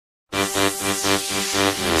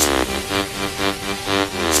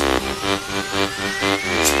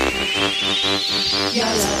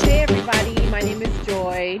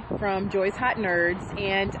Joy from Joy's Hot Nerds,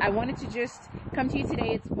 and I wanted to just come to you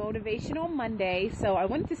today. It's Motivational Monday, so I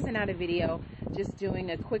wanted to send out a video just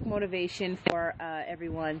doing a quick motivation for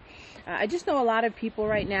everyone. I just know a lot of people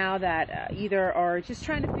right now that either are just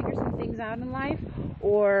trying to figure some things out in life,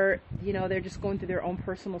 or they're just going through their own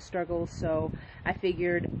personal struggles. So I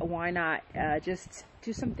figured, why not just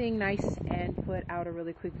do something nice and put out a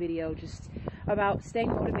really quick video just about staying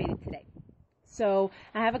motivated today. So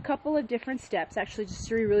I have a couple of different steps, actually just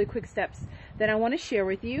 3 really quick steps that I want to share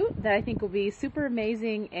with you that I think will be super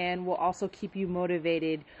amazing and will also keep you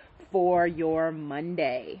motivated for your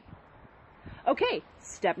Monday. Okay,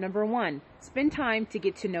 step number 1, spend time to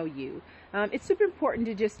get to know you. It's super important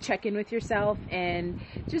to just check in with yourself and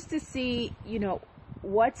just to see,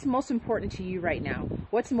 what's most important to you right now,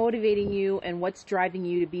 what's motivating you, and what's driving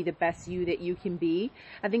you to be the best you that you can be.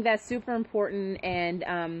 I think that's super important, and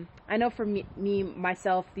I know for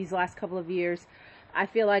myself, these last couple of years, I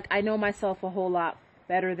feel like I know myself a whole lot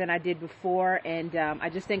better than I did before, and I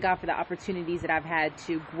just thank God for the opportunities that I've had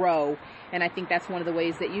to grow. And I think that's one of the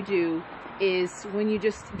ways that you do is when you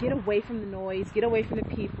just get away from the noise, get away from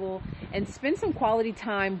the people, and spend some quality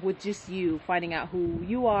time with just you, finding out who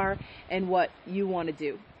you are and what you want to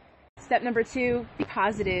do. Step number 2, be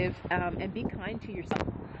positive and be kind to yourself.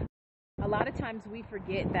 A lot of times we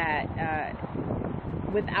forget that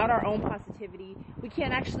without our own positivity, we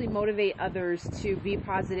can't actually motivate others to be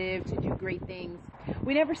positive, to do great things.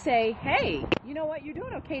 We never say, hey, you know what, you're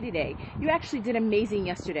doing okay today. You actually did amazing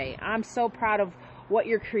yesterday. I'm so proud of what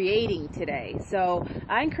you're creating today. So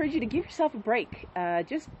I encourage you to give yourself a break.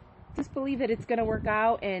 Just believe that it's going to work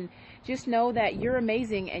out, and just know that you're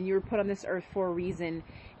amazing and you were put on this earth for a reason.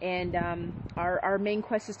 And our main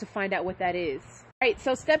quest is to find out what that is. All right,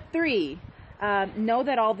 so step 3. Know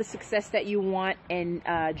that all the success that you want and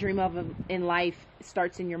dream of in life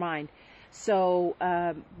starts in your mind. So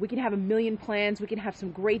we can have a million plans. We can have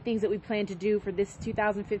some great things that we plan to do for this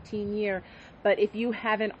 2015 year. But if you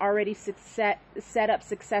haven't already set up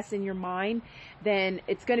success in your mind, then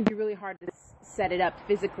it's going to be really hard to set it up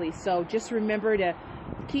physically. So just remember to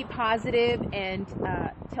keep positive and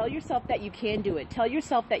tell yourself that you can do it. Tell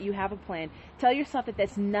yourself that you have a plan. Tell yourself that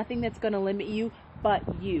there's nothing that's going to limit you but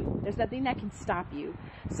you. There's nothing that can stop you.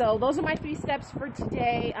 So those are my 3 steps for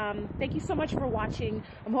today. Thank you so much for watching.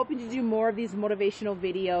 I'm hoping to do more of these motivational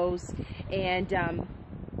videos, and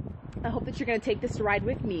I hope that you're going to take this ride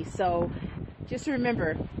with me. So just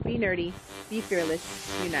remember, be nerdy, be fearless,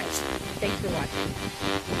 unite. Thanks for watching.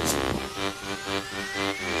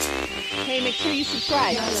 Hey, make sure you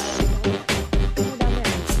subscribe.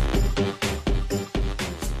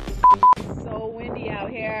 So windy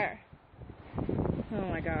out here. Oh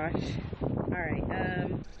my gosh. Alright,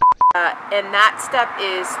 and that step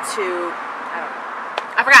is to,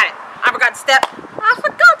 I forgot it. I forgot the step. I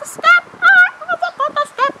forgot the step.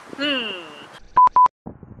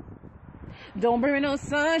 Don't bring me no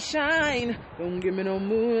sunshine. Don't give me no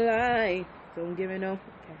moonlight. Don't give me no,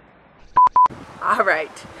 okay.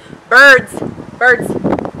 Alright. Birds. Birds.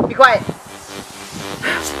 Be quiet.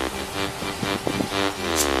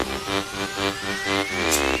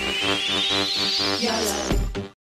 Yeah.